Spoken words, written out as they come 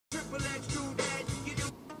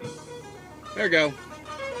There we go.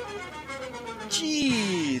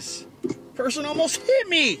 Jeez. Person almost hit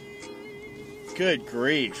me. Good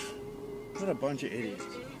grief. What a bunch of idiots.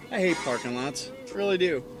 I hate parking lots. I really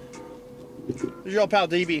do. This is your old pal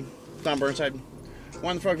DB. Don Burnside.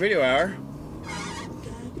 One the Frog Video Hour.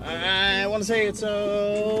 I want to say it's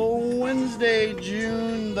Wednesday,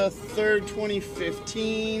 June the 3rd,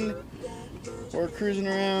 2015. We're cruising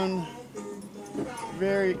around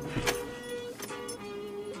very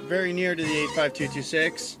near to the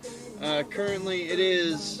 85226. Currently it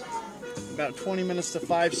is about 20 minutes to 5,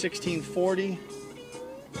 1640.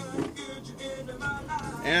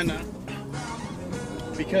 And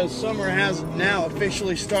because summer has now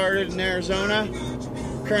officially started in Arizona,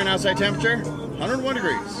 current outside temperature, 101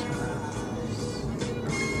 degrees.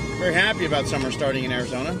 Very happy about summer starting in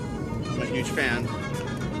Arizona. I'm a huge fan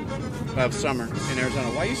of summer in Arizona.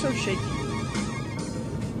 Why are you so shaky?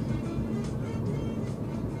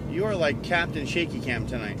 You are like Captain Shaky Cam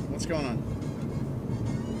tonight. What's going on?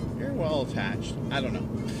 You're well attached. I don't know.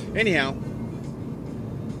 Anyhow,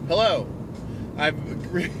 hello. I've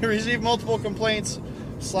received multiple complaints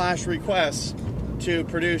 / requests to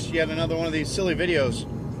produce yet another one of these silly videos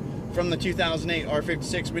from the 2008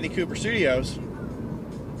 R56 Mini Cooper Studios,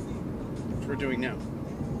 which we're doing now.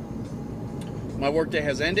 My workday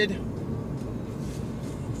has ended.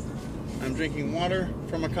 I'm drinking water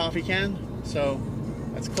from a coffee can, so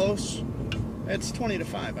that's close. It's 20 to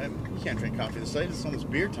 5. You can't drink coffee this late. It's almost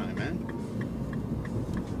beer time, man.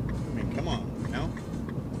 I mean, come on, you know?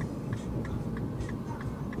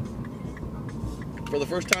 For the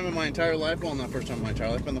first time in my entire life, well, not first time in my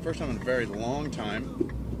entire life, but the first time in a very long time,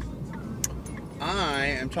 I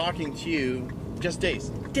am talking to you just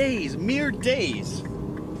mere days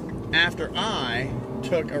after I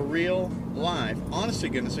took a real live, honest to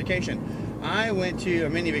goodness vacation. I went to a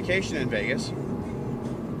mini vacation in Vegas.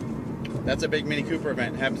 That's a big Mini Cooper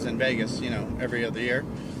event. It happens in Vegas, you know, every other year.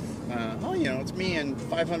 You know, it's me and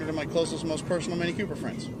 500 of my closest, most personal Mini Cooper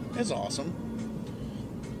friends. It's awesome.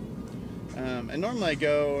 And normally I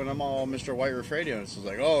go and I'm all Mr. White Roof Radio, and it's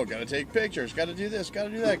like, oh, gotta take pictures, gotta do this, gotta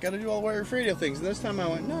do that, gotta do all the White Roof Radio things. And this time I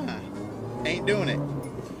went, nah, ain't doing it.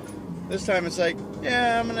 This time it's like,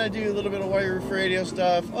 yeah, I'm gonna do a little bit of White Roof Radio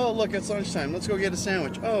stuff. Oh, look, it's lunchtime. Let's go get a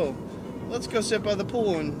sandwich. Oh, let's go sit by the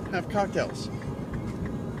pool and have cocktails.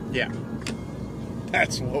 Yeah,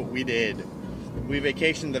 that's what we did. We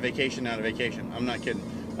vacationed the vacation out of vacation. I'm not kidding.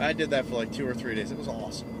 I did that for like 2 or 3 days. It was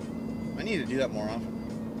awesome. I need to do that more often.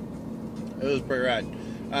 It was pretty rad.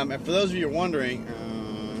 And for those of you wondering,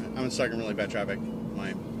 I'm stuck in really bad traffic.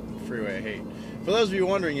 My freeway I hate. For those of you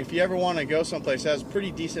wondering, if you ever want to go someplace that has a pretty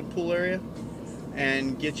decent pool area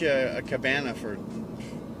and get you a cabana for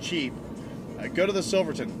cheap, go to the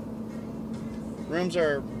Silverton. Rooms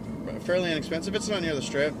are fairly inexpensive. It's not near the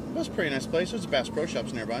strip. It's a pretty nice place. There's a Bass Pro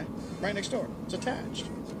Shops nearby, right next door. It's attached.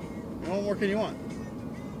 What more can you want?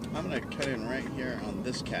 I'm gonna cut in right here on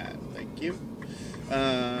this cat. Thank you.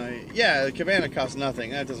 Yeah, the cabana costs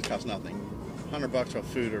nothing. That doesn't cost nothing. $100 for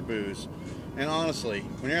food or booze. And honestly,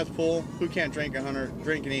 when you're at the pool, who can't drink and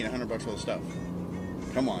eat $100 worth of stuff?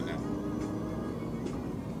 Come on now.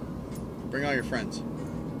 Bring all your friends.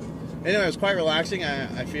 Anyway, it was quite relaxing.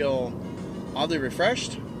 I feel oddly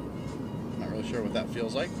refreshed. Not really sure what that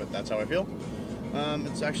feels like, but that's how I feel.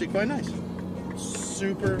 It's actually quite nice.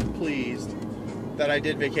 Super pleased that I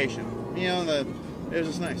did vacation. You know, it was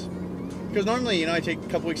just nice. Because normally, you know, I take a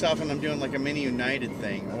couple weeks off and I'm doing like a mini United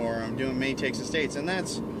thing, or I'm doing mini Takes the States, and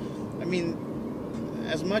that's, I mean,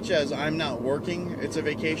 as much as I'm not working, it's a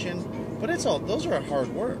vacation, but those are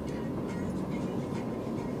hard work.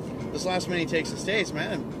 This last mini Takes the States,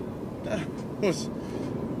 man, was,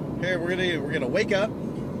 here, we're gonna wake up,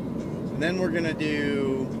 and then we're gonna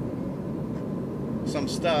do some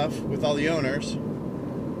stuff with all the owners,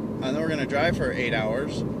 and then we're gonna drive for 8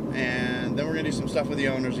 hours, and then we're gonna do some stuff with the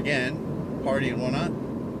owners again, party and whatnot.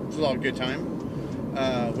 It was all a good time.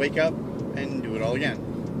 Wake up and do it all again.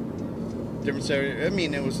 I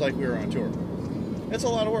mean, it was like we were on tour. It's a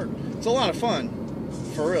lot of work. It's a lot of fun.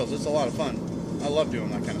 For reals, it's a lot of fun. I love doing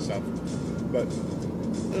that kind of stuff. But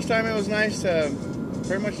this time it was nice to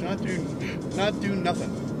pretty much not do nothing.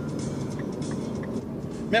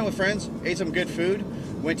 Met with friends, ate some good food,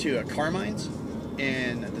 went to Carmine's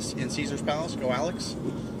in Caesar's Palace. Go Alex.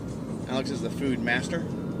 Alex is the food master.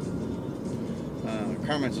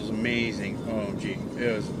 Carmine's was amazing. OMG.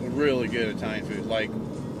 It was really good Italian food. Like,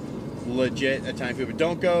 legit Italian food. But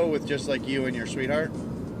don't go with just like you and your sweetheart.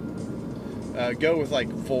 Go with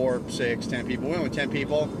like 4, 6, 10 people. We went with 10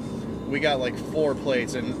 people. We got like 4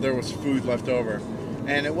 plates and there was food left over.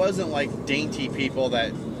 And it wasn't like dainty people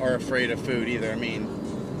that are afraid of food either. I mean,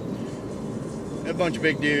 a bunch of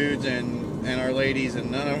big dudes and our ladies,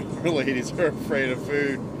 and none of our ladies are afraid of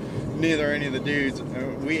food. Neither are any of the dudes.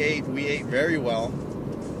 We ate very well,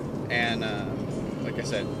 and like I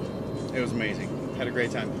said, it was amazing. Had a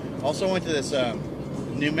great time. Also went to this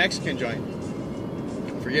new Mexican joint.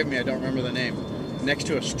 Forgive me, I don't remember the name. Next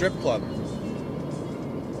to a strip club,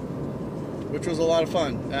 which was a lot of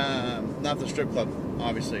fun. Not the strip club,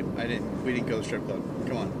 obviously. We didn't go to the strip club.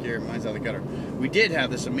 Come on, get your minds out of the gutter. We did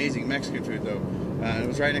have this amazing Mexican food though. It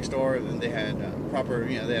was right next door, and they had proper,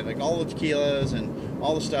 they had like all the tequilas and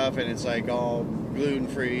all the stuff, and it's like all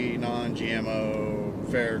gluten-free,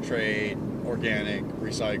 non-GMO, fair trade, organic,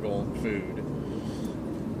 recycled food.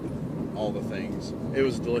 All the things. It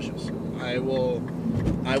was delicious. I will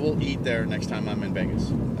eat there next time I'm in Vegas.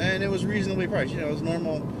 And it was reasonably priced. It was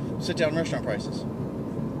normal sit-down restaurant prices.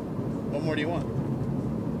 What more do you want?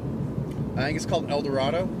 I think it's called El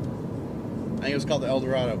Dorado. I think it was called the El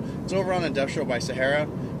Dorado. It's over on Industrial by Sahara.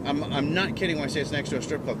 I'm not kidding when I say it's next to a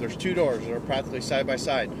strip club. There's two doors that are practically side by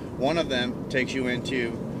side. One of them takes you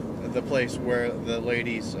into the place where the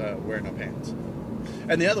ladies wear no pants.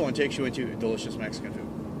 And the other one takes you into delicious Mexican food.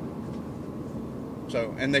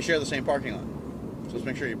 So, and they share the same parking lot. So just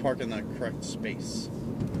make sure you park in the correct space.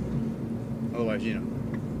 Otherwise,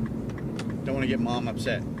 don't want to get mom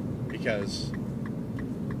upset because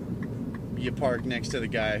you park next to the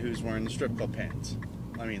guy who's wearing the strip club pants.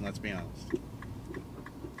 I mean, let's be honest.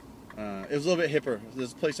 It was a little bit hipper.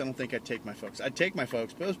 This place I don't think I'd take my folks. I'd take my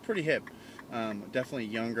folks, but it was pretty hip. Definitely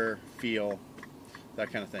younger feel, that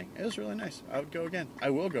kind of thing. It was really nice. I would go again. I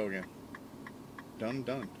will go again.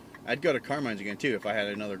 Done. I'd go to Carmine's again too if I had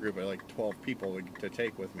another group of like 12 people to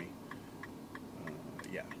take with me.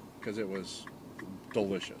 Yeah, because it was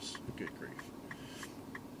delicious. Good grief.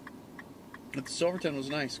 But Silverton was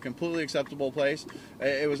nice. Completely acceptable place.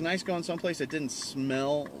 It was nice going someplace that didn't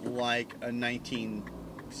smell like a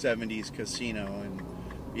 1970s casino, and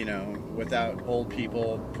without old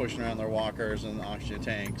people pushing around their walkers and the oxygen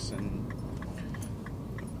tanks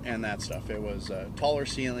and that stuff. It was taller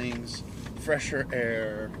ceilings, fresher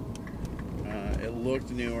air. It looked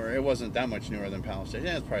newer. It wasn't that much newer than Palace Station.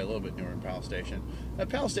 Yeah, it's probably a little bit newer than Palace Station.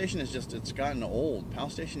 Palace Station is it's gotten old.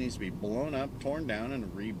 Palace Station needs to be blown up, torn down,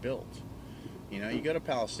 and rebuilt. You go to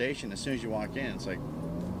Palace Station, as soon as you walk in, it's like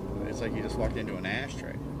you just walked into an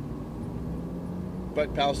ashtray.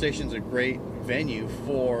 But Palace Station's a great venue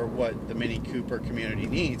for what the Mini Cooper community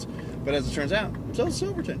needs. But as it turns out, so is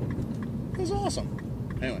Silverton. It was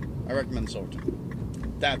awesome. Anyway, I recommend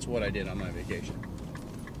Silverton. That's what I did on my vacation.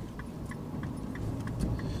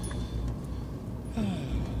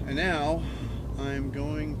 And now I'm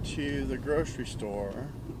going to the grocery store.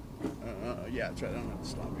 Yeah, that's right. I don't have to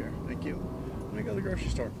stop here. Thank you. I'm going to go to the grocery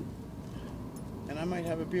store. And I might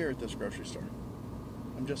have a beer at this grocery store.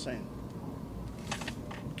 I'm just saying.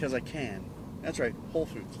 Because I can. That's right. Whole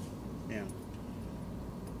Foods. Yeah.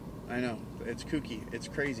 I know. It's kooky. It's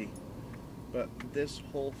crazy. But this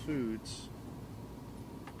Whole Foods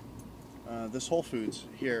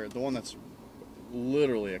here, the one that's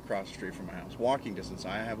literally across the street from my house, walking distance.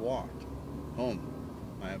 I have walked home.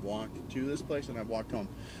 I have walked to this place and I've walked home.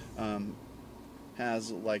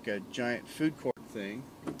 Has like a giant food court thing,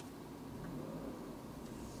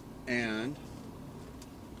 and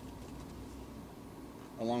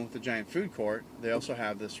along with the giant food court, they also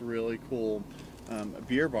have this really cool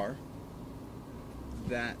beer bar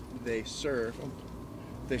that they serve.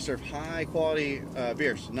 They serve high quality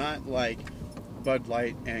beers, not like Bud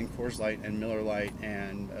Light and Coors Light and Miller Light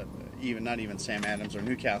and not even Sam Adams or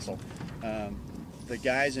Newcastle. The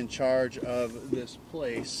guys in charge of this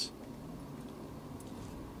place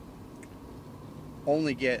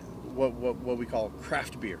only get what we call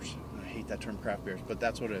craft beers. I hate that term, craft beers, but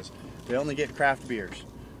that's what it is. They only get craft beers.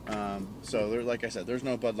 So like I said, there's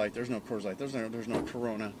no Bud Light, there's no Coors Light, there's no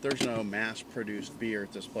Corona, there's no mass-produced beer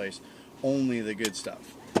at this place. Only the good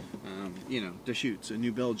stuff. Deschutes and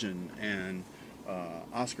New Belgian and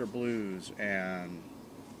Oscar Blues and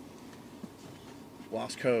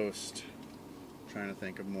Lost Coast. I'm trying to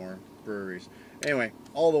think of more breweries. Anyway,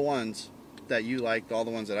 all the ones that you liked, all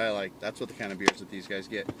the ones that I like, that's what the kind of beers that these guys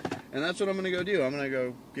get. And that's what I'm going to go do. I'm going to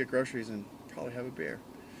go get groceries and probably have a beer.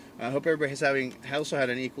 I hope everybody's also had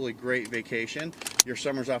an equally great vacation. Your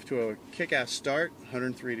summer's off to a kick-ass start.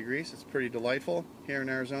 103 degrees. It's pretty delightful here in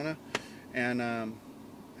Arizona. And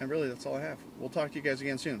really, that's all I have. We'll talk to you guys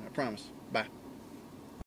again soon. I promise. Bye.